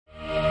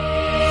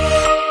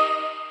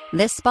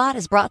This spot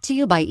is brought to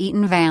you by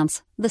Eaton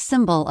Vance, the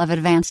symbol of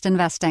advanced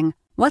investing.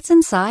 What's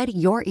inside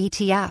your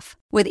ETF?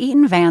 With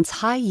Eaton Vance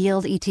High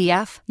Yield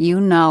ETF, you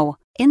know.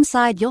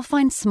 Inside, you'll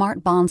find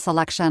smart bond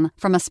selection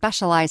from a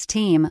specialized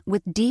team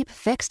with deep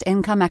fixed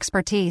income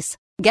expertise.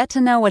 Get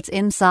to know what's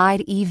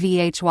inside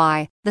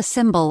EVHY, the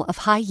symbol of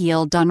high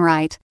yield done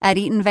right, at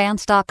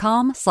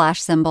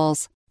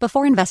eatonvance.com/symbols.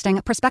 Before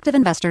investing, prospective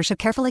investors should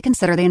carefully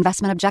consider the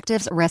investment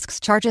objectives, risks,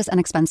 charges, and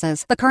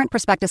expenses. The current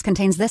prospectus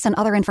contains this and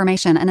other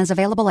information and is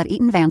available at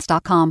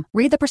eatonvance.com.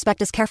 Read the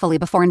prospectus carefully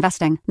before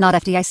investing. Not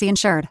FDIC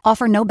insured.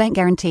 Offer no bank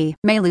guarantee.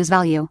 May lose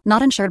value.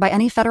 Not insured by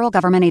any federal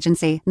government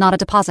agency. Not a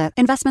deposit.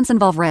 Investments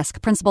involve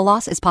risk. Principal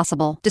loss is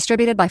possible.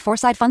 Distributed by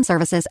Foreside Fund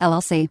Services,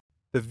 LLC.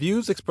 The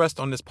views expressed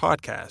on this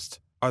podcast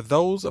are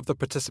those of the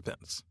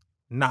participants,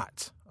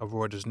 not of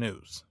Reuters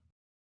News.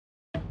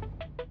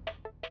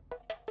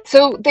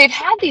 So they've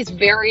had these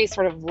very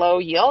sort of low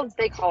yields.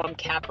 They call them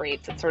cap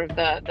rates. It's sort of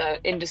the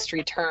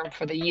industry term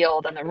for the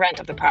yield and the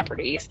rent of the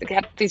properties. They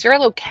have these very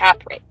low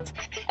cap rates.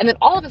 And then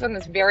all of a sudden,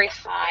 this very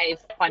high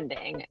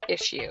funding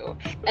issue.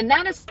 And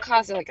that has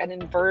caused like an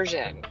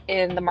inversion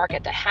in the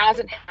market that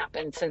hasn't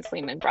happened since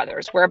Lehman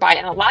Brothers, whereby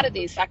in a lot of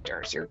these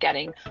sectors, you're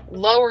getting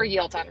lower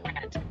yields on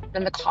rent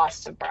than the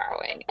cost of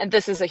borrowing. And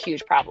this is a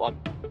huge problem.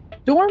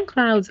 Storm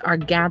clouds are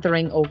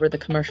gathering over the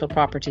commercial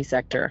property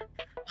sector.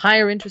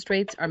 Higher interest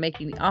rates are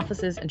making the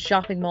offices and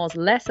shopping malls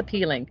less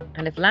appealing,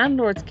 and if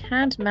landlords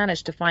can't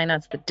manage to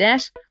finance the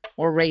debt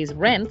or raise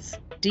rents,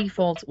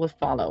 defaults will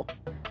follow.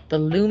 The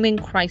looming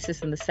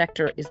crisis in the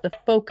sector is the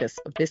focus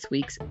of this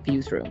week's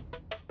Viewsroom.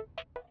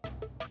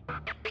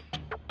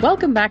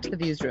 Welcome back to the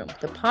Viewsroom,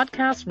 the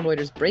podcast from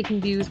Reuters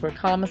Breaking Views, where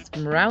columnists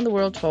from around the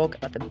world talk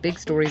about the big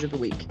stories of the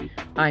week.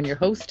 I'm your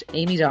host,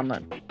 Amy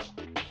Donlan.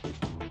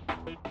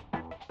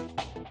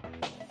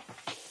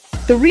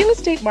 The real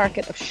estate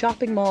market of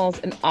shopping malls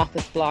and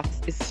office blocks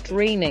is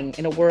straining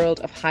in a world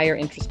of higher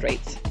interest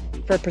rates.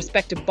 For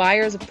prospective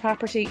buyers of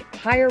property,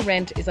 higher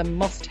rent is a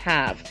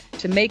must-have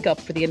to make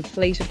up for the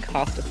inflated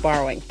cost of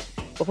borrowing.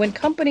 But when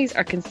companies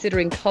are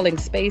considering culling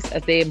space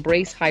as they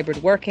embrace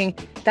hybrid working,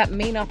 that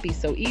may not be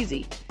so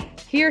easy.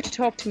 Here to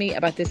talk to me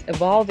about this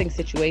evolving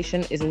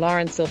situation is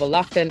Lauren Silva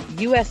Loughlin,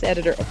 US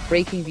editor of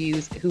Breaking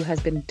Views, who has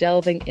been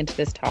delving into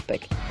this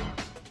topic.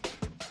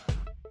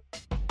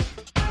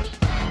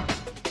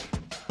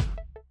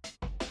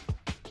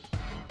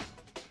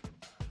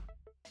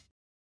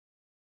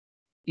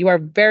 You are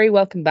very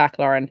welcome back,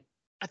 Lauren.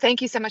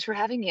 Thank you so much for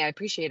having me. I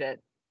appreciate it.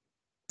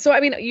 So,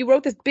 I mean, you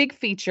wrote this big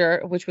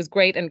feature, which was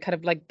great and kind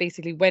of like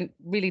basically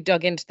really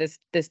dug into this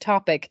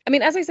topic. I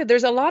mean, as I said,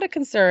 there's a lot of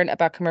concern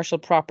about commercial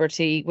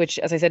property, which,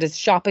 as I said, is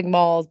shopping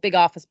malls, big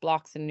office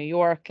blocks in New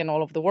York and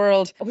all over the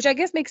world, which I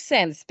guess makes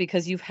sense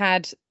because you've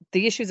had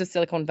the issues of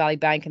Silicon Valley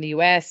Bank in the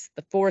US,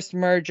 the forced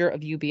merger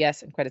of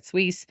UBS and Credit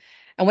Suisse.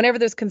 And whenever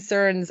there's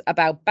concerns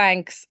about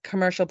banks,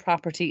 commercial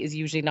property is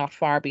usually not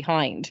far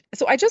behind.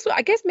 So I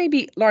guess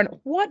maybe, Lauren,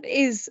 what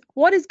is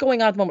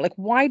going on at the moment? Like,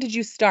 why did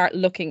you start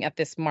looking at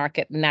this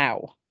market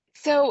now?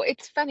 So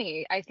it's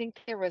funny. I think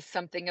there was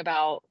something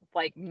about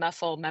like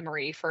muscle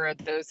memory for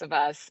those of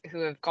us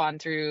who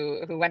went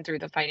through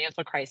the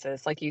financial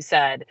crisis. Like you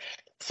said,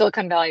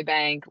 Silicon Valley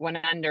Bank went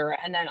under,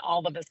 and then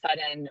all of a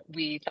sudden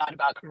we thought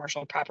about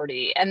commercial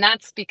property. And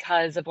that's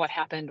because of what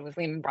happened with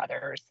Lehman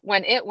Brothers.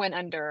 When it went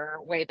under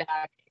way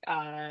back,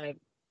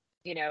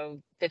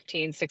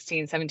 15,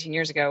 16, 17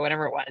 years ago,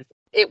 whatever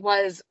it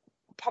was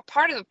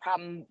part of the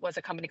problem was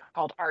a company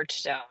called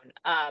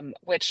Archstone,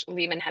 which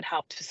Lehman had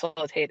helped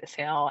facilitate the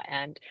sale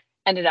and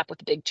ended up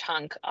with a big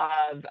chunk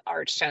of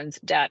Archstone's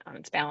debt on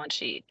its balance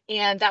sheet.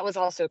 And that was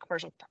also a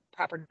commercial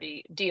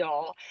property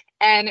deal.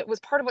 And it was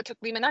part of what took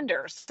Lehman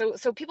under.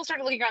 So people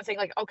started looking around saying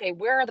like, okay,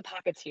 where are the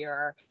pockets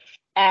here?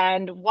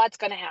 And what's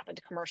going to happen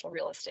to commercial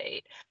real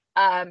estate?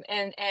 And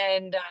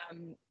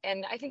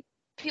I think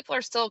people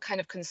are still kind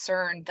of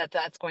concerned that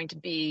that's going to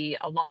be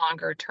a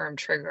longer term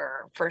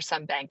trigger for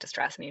some bank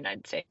distress in the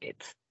United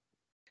States.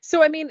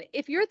 So, I mean,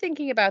 if you're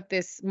thinking about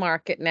this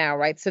market now,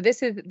 right? So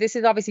this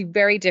is obviously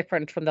very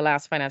different from the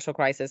last financial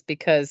crisis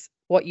because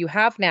what you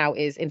have now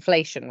is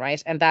inflation,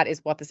 right? And that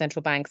is what the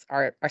central banks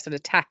are sort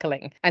of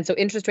tackling. And so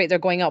interest rates are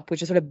going up,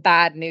 which is sort of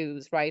bad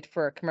news, right,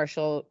 for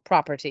commercial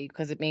property,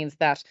 because it means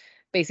that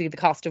basically the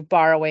cost of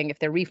borrowing, if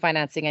they're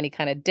refinancing any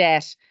kind of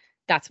debt,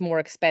 that's more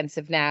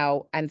expensive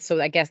now. And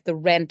so I guess the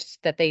rent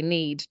that they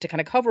need to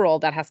kind of cover all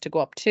that has to go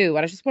up too. And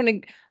I was just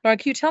wondering, Lauren,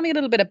 can you tell me a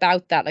little bit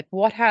about that? Like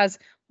what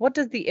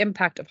does the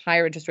impact of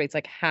higher interest rates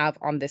like have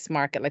on this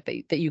market, like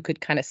that you could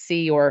kind of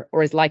see or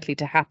is likely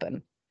to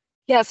happen?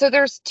 Yeah, so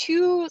there's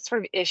two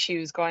sort of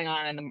issues going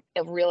on in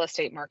the real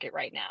estate market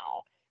right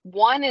now.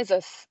 One is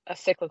a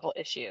cyclical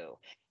issue.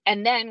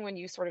 And then when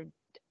you sort of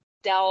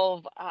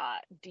delve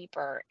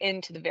deeper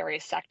into the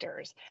various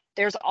sectors,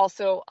 there's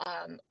also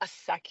a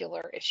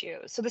secular issue.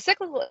 So the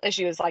cyclical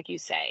issue is, like you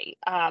say,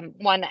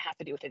 one that has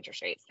to do with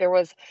interest rates. There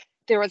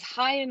was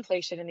high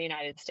inflation in the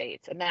United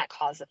States, and that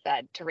caused the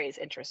Fed to raise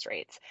interest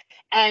rates.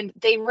 And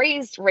they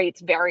raised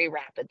rates very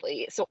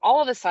rapidly. So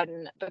all of a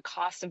sudden, the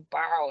cost of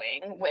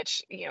borrowing,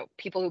 which,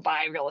 people who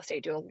buy real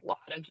estate do a lot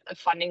of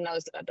funding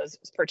those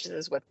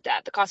purchases with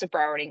debt, the cost of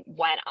borrowing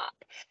went up.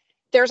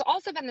 There's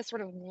also been this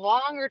sort of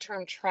longer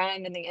term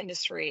trend in the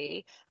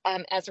industry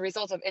as a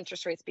result of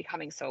interest rates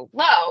becoming so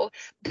low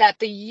that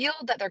the yield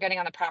that they're getting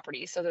on the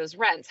property, so those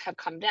rents, have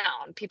come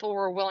down. People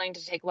were willing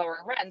to take lower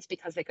rents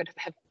because they could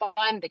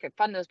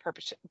fund those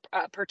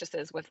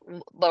purchases with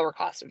lower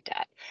cost of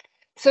debt.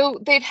 So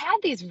they've had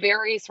these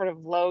very sort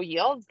of low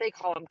yields. They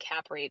call them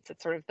cap rates.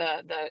 It's sort of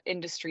the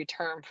industry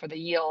term for the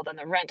yield and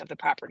the rent of the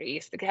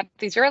properties. They have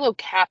these very low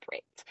cap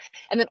rates.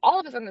 And then all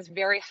of a sudden, this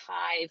very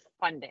high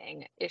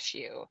funding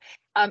issue.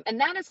 And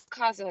that has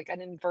caused like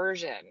an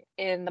inversion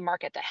in the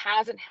market that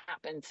hasn't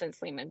happened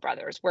since Lehman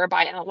Brothers,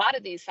 whereby in a lot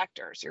of these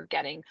sectors, you're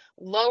getting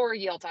lower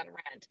yields on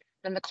rent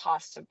than the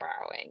cost of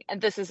borrowing.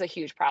 And this is a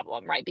huge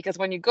problem, right? Because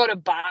when you go to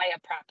buy a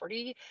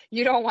property,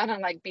 you don't want to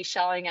like be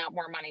shelling out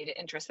more money to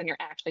interest than you're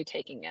actually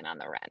taking in on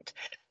the rent.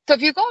 So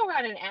if you go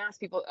around and ask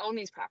people who own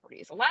these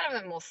properties, a lot of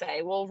them will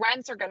say, well,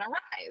 rents are going to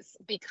rise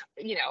because,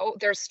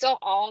 there's still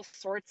all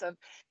sorts of,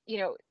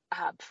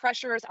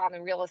 pressures on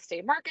the real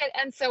estate market.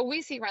 And so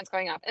we see rents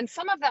going up, and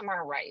some of them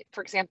are right.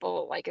 For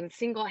example, like in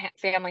single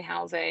family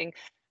housing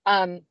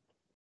in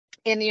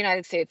the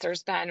United States,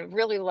 there's been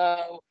really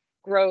low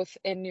growth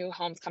in new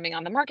homes coming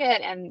on the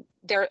market, and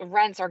their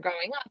rents are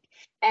going up.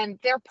 And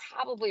they're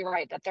probably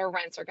right that their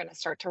rents are going to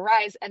start to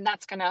rise, and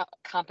that's going to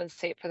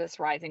compensate for this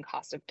rising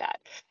cost of debt.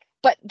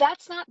 But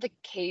that's not the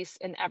case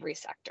in every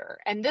sector.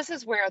 And this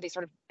is where these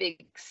sort of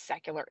big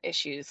secular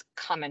issues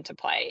come into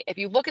play. If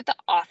you look at the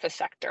office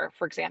sector,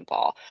 for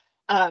example,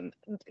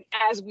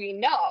 as we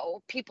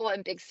know, people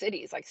in big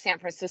cities like San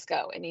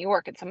Francisco and New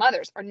York and some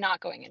others are not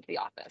going into the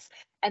office.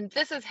 And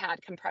this has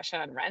had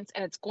compression on rents,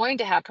 and it's going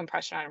to have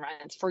compression on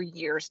rents for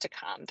years to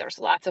come. There's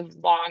lots of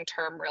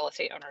long-term real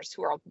estate owners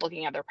who are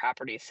looking at their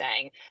properties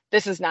saying,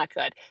 this is not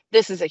good.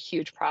 This is a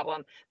huge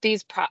problem.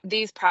 These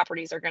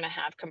properties are going to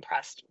have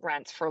compressed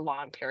rents for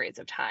long periods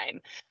of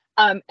time.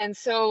 And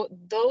so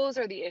those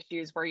are the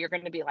issues where you're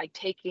going to be like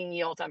taking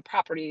yields on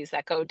properties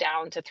that go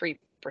down to 3%.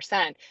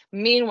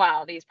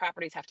 Meanwhile, these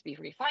properties have to be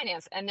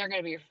refinanced, and they're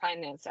going to be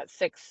refinanced at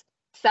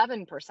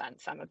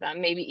 6-7%, some of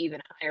them, maybe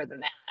even higher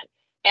than that.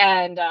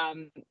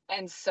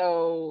 And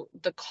so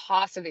the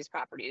cost of these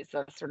properties,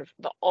 the sort of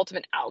the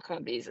ultimate outcome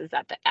of these, is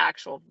that the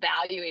actual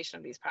valuation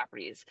of these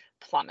properties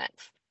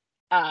plummets.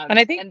 And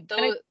I think,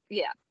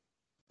 yeah.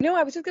 No,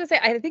 I was just going to say,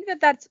 I think that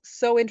that's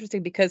so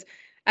interesting because,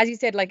 as you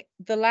said, like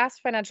the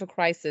last financial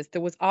crisis,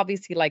 there was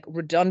obviously like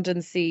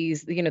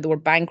redundancies, there were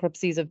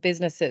bankruptcies of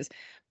businesses.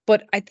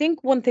 But I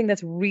think one thing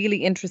that's really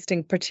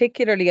interesting,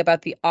 particularly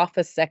about the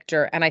office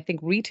sector, and I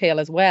think retail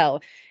as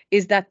well,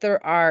 is that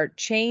there are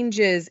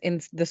changes in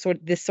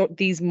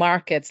these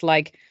markets,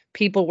 like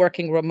people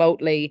working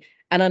remotely.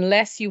 And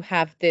unless you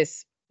have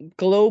this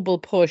global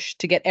push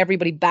to get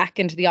everybody back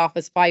into the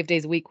office 5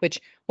 days a week, which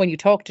when you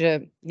talk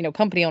to,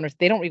 company owners,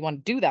 they don't really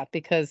want to do that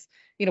because,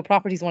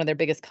 property is one of their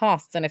biggest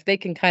costs. And if they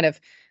can kind of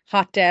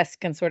hot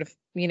desk and sort of,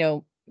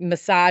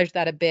 massage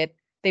that a bit,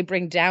 they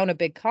bring down a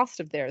big cost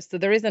of theirs. So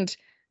there isn't,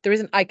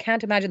 I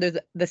can't imagine there's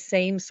the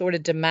same sort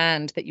of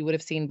demand that you would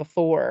have seen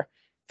before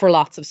for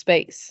lots of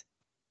space.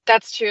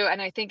 That's true.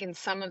 And I think in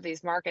some of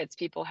these markets,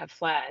 people have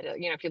fled.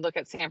 If you look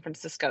at San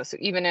Francisco, so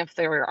even if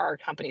there are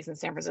companies in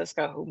San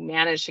Francisco who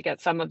manage to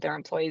get some of their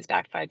employees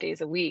back 5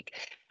 days a week,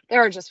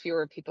 there are just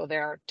fewer people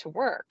there to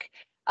work.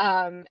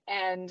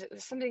 And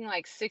something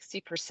like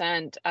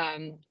 60%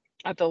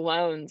 of the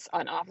loans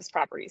on office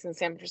properties in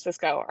San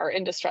Francisco are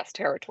in distressed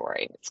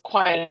territory. It's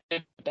quite a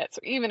bit. So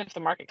even if the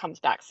market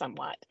comes back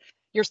somewhat,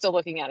 you're still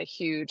looking at a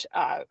huge,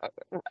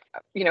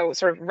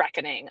 sort of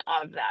reckoning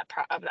of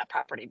that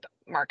property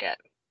market.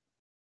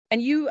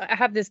 And you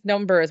have this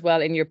number as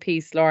well in your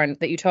piece, Lauren,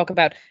 that you talk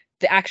about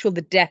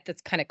the debt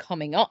that's kind of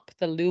coming up,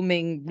 the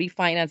looming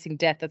refinancing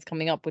debt that's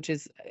coming up, which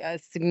is a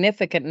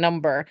significant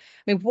number.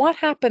 I mean, what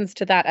happens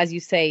to that, as you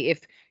say,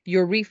 if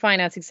you're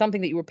refinancing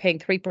something that you were paying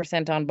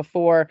 3% on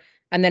before,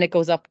 and then it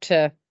goes up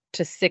to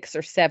 6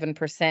 or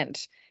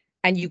 7%,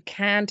 and you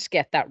can't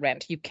get that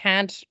rent, you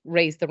can't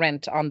raise the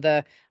rent on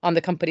the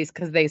companies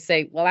because they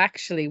say, well,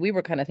 actually, we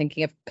were kind of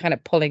thinking of kind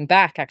of pulling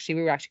back. Actually,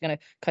 we were actually going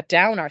to cut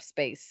down our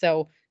space.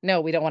 So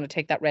no, we don't want to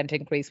take that rent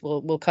increase.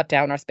 We'll cut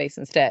down our space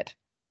instead.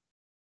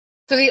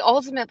 So the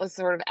ultimate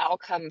sort of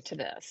outcome to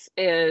this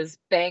is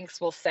banks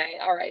will say,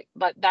 all right,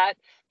 but that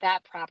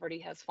property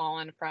has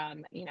fallen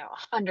from,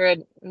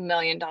 $100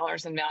 million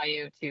in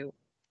value to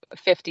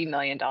 $50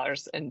 million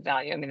in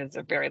value. I mean, those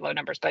are very low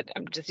numbers, but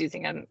I'm just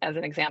using them as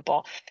an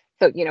example.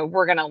 So,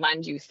 we're going to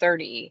lend you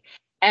 30,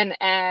 and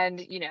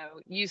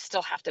you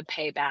still have to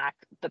pay back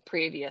the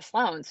previous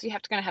loan. So you're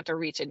going to have to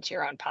reach into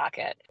your own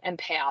pocket and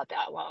pay out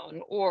that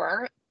loan,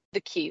 or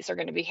the keys are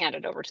going to be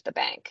handed over to the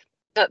bank.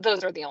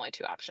 Those are the only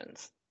two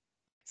options.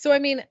 So, I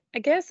mean, I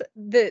guess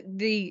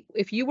the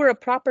if you were a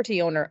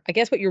property owner, I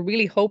guess what you're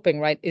really hoping,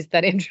 right, is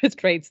that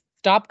interest rates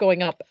stop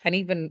going up and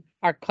even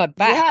are cut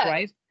back,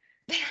 right?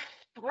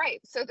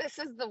 Right. So this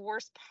is the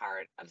worst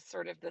part of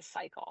sort of this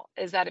cycle,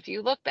 is that if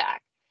you look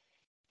back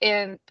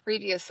in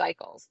previous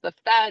cycles, the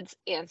Fed's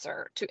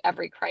answer to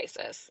every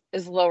crisis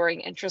is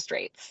lowering interest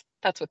rates.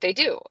 That's what they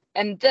do.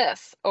 And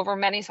this, over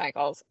many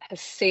cycles, has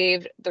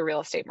saved the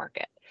real estate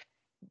market.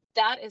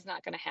 That is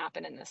not going to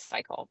happen in this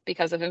cycle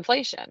because of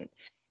inflation.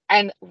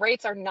 And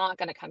rates are not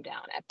going to come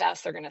down. At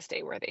best, they're going to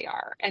stay where they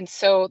are. And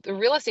so the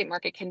real estate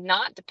market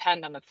cannot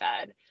depend on the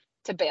Fed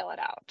to bail it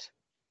out.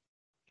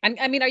 And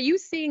I mean, are you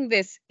seeing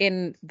this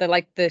in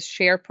the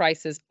share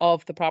prices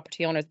of the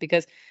property owners?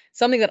 Because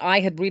something that I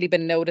had really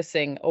been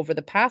noticing over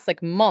the past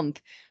month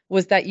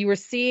was that you were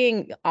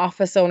seeing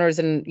office owners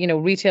and,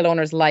 retail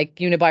owners like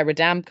Unibail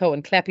Rodamco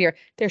and Klépierre,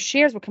 their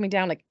shares were coming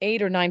down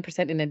 8 or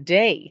 9% in a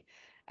day.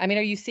 I mean,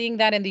 are you seeing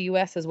that in the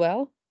US as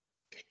well?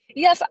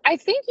 Yes, I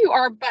think you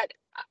are, but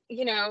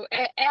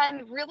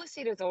and real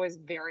estate is always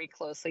very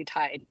closely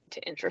tied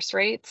to interest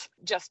rates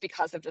just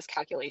because of this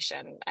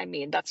calculation. I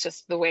mean, that's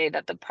just the way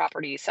that the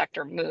property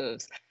sector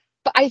moves.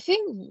 But I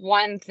think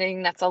one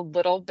thing that's a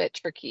little bit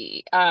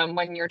tricky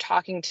when you're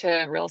talking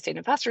to real estate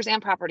investors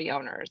and property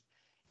owners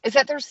is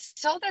that there's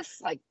still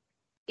this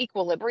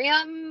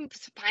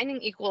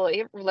finding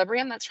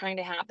equilibrium that's trying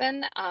to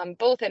happen,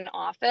 both in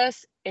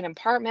office, in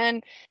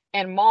apartment,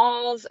 and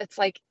malls. It's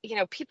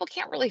people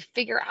can't really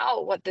figure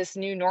out what this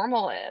new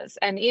normal is.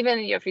 And even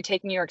if you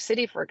take New York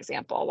City, for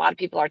example, a lot of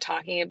people are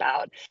talking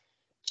about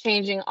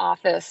changing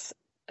office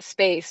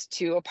space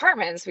to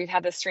apartments. We've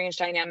had this strange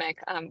dynamic,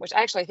 which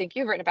actually I think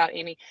you've written about,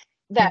 Amy,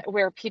 that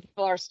where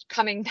people are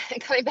coming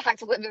back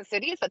to live in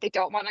cities, but they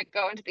don't want to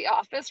go into the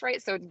office,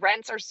 right? So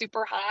rents are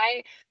super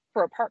high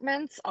for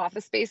apartments,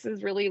 office space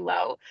is really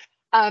low.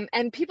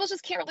 And people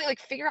just can't really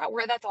figure out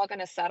where that's all going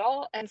to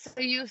settle. And so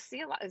you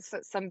see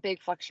some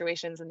big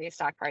fluctuations in these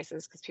stock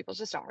prices because people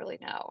just don't really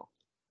know.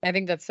 I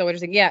think that's so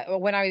interesting. Yeah,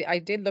 when I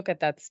did look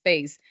at that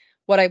space,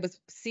 what I was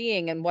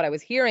seeing and what I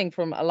was hearing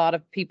from a lot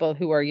of people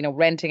who are,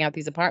 renting out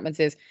these apartments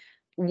is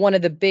one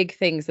of the big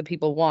things that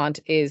people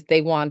want is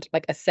they want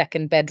a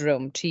second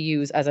bedroom to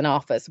use as an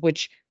office,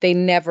 which they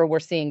never were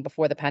seeing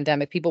before the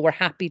pandemic. People were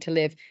happy to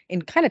live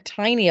in kind of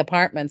tiny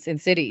apartments in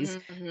cities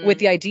with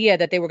the idea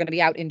that they were going to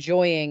be out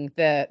enjoying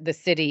the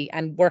city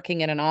and working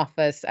in an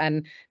office.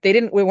 And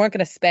we weren't going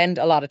to spend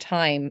a lot of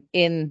time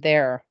in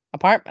their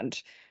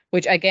apartment,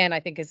 which again, I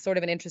think is sort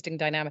of an interesting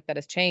dynamic that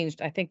has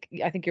changed. I think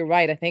you're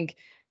right. I think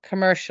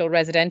commercial,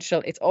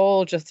 residential, it's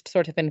all just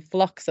sort of in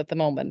flux at the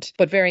moment,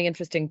 but very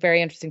interesting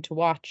to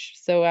watch.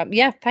 So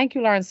thank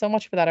you, Lauren, so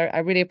much for that. I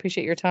really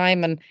appreciate your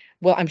time, and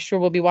I'm sure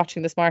we'll be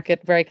watching this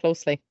market very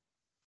closely.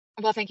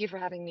 Well, thank you for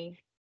having me.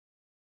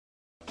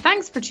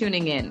 Thanks for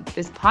tuning in.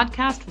 This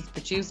podcast was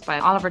produced by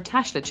Oliver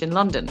Tashlich in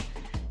London.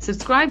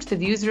 Subscribe to The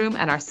Viewsroom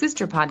and our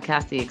sister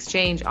podcast, The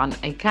Exchange, on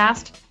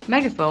Acast,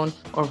 Megaphone,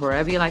 or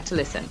wherever you like to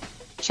listen.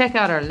 Check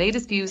out our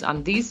latest views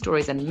on these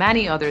stories and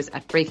many others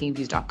at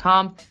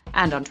breakingviews.com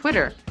and on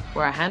Twitter,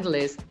 where our handle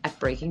is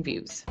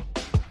 @breakingviews.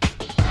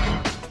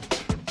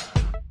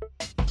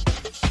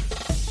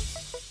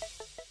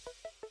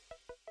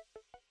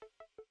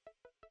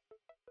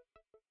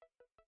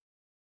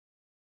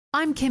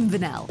 I'm Kim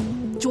Vanell.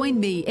 Join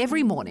me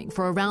every morning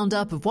for a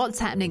roundup of what's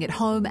happening at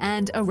home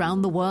and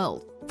around the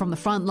world. From the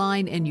front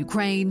line in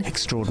Ukraine.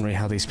 Extraordinary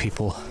how these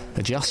people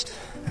adjust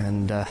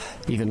and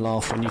even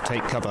laugh when you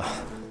take cover.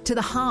 To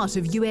the heart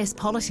of US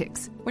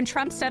politics. When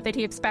Trump said that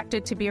he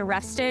expected to be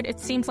arrested, it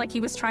seems like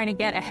he was trying to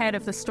get ahead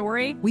of the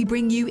story. We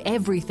bring you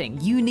everything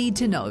you need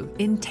to know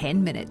in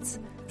 10 minutes.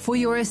 For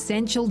your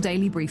essential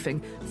daily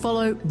briefing,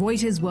 follow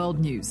Reuters World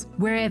News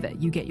wherever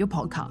you get your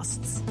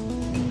podcasts.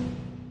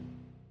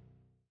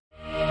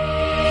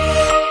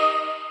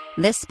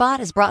 This spot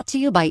is brought to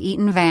you by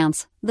Eaton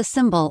Vance, the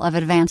symbol of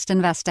advanced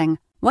investing.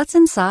 What's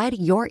inside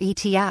your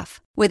ETF?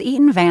 With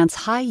Eaton Vance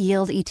High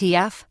Yield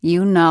ETF,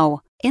 you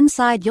know.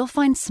 Inside, you'll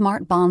find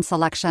smart bond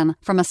selection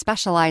from a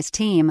specialized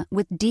team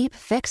with deep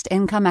fixed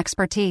income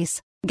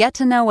expertise. Get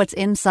to know what's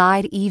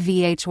inside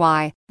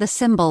EVHY, the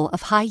symbol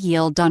of high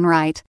yield done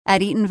right,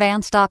 at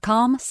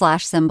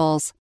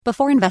eatonvance.com/symbols.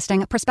 Before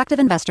investing, prospective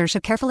investors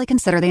should carefully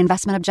consider the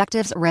investment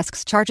objectives,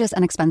 risks, charges,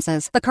 and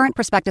expenses. The current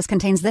prospectus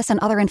contains this and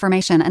other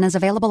information and is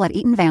available at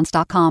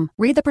eatonvance.com.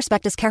 Read the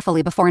prospectus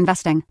carefully before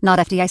investing. Not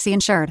FDIC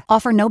insured.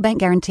 Offer no bank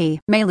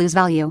guarantee. May lose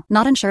value.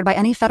 Not insured by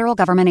any federal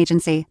government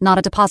agency. Not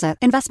a deposit.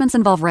 Investments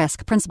involve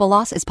risk. Principal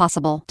loss is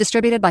possible.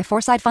 Distributed by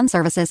Foresight Fund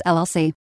Services, LLC.